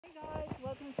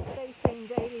welcome to Stay Sane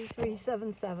Daily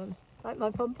 377. Like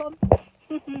my pom-pom?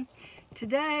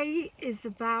 Today is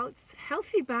about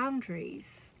healthy boundaries.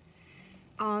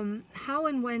 How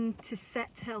and when to set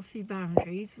healthy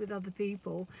boundaries with other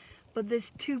people, but there's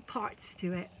two parts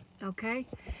to it, okay?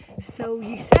 So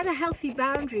you set a healthy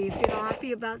boundary if you're not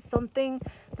happy about something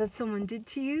that someone did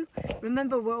to you.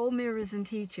 Remember, we're all mirrors and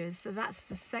teachers, so that's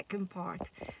the second part.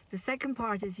 The second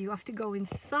part is you have to go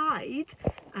inside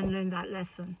and learn that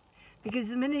lesson. Because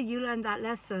the minute you learn that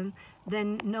lesson,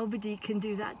 then nobody can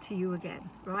do that to you again,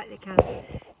 right? They can't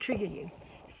trigger you.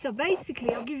 So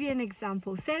basically, I'll give you an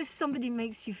example. Say if somebody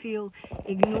makes you feel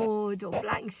ignored or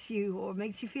blanks you or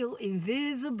makes you feel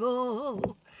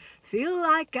invisible. Feel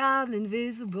like I'm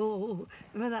invisible.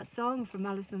 Remember that song from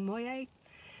Alison Moyet?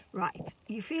 Right,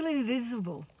 you feel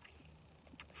invisible.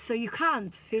 So you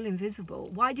can't feel invisible.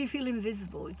 Why do you feel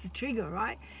invisible? It's a trigger,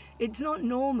 right? It's not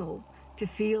normal to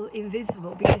feel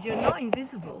invisible because you're not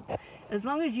invisible. As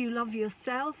long as you love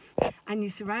yourself and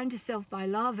you surround yourself by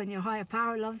love and your higher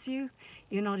power loves you,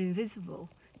 you're not invisible.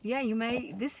 Yeah, you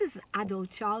may, this is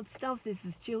adult child stuff, this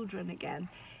is children again.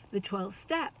 The 12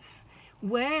 steps.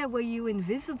 Where were you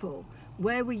invisible?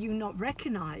 Where were you not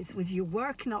recognized? Was your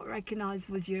work not recognized?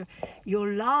 Was your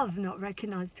love not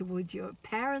recognized towards your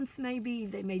parents maybe?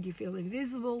 They made you feel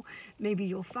invisible. Maybe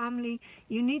your family.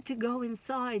 You need to go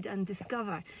inside and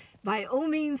discover. By all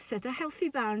means, set a healthy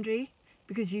boundary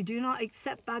because you do not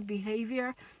accept bad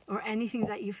behavior or anything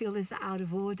that you feel is out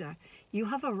of order. You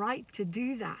have a right to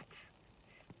do that.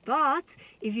 But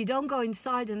if you don't go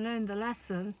inside and learn the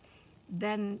lesson,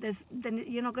 then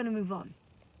you're not going to move on.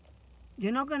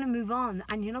 You're not going to move on,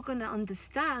 and you're not going to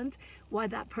understand why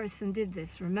that person did this.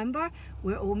 Remember,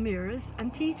 we're all mirrors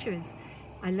and teachers.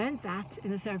 I learned that in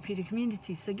the therapeutic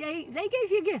community. So they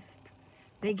gave you a gift.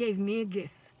 They gave me a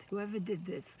gift. Whoever did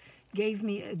this gave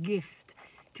me a gift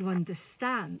to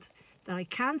understand that I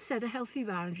can set a healthy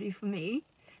boundary for me,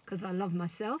 because I love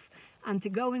myself, and to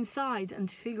go inside and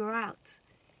to figure out,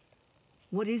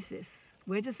 what is this?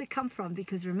 Where does it come from?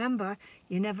 Because remember,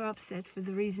 you're never upset for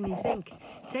the reason you think.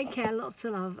 Take care, lots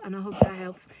of love, and I hope that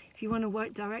helps. If you want to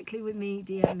work directly with me,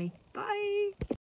 DM me. Bye!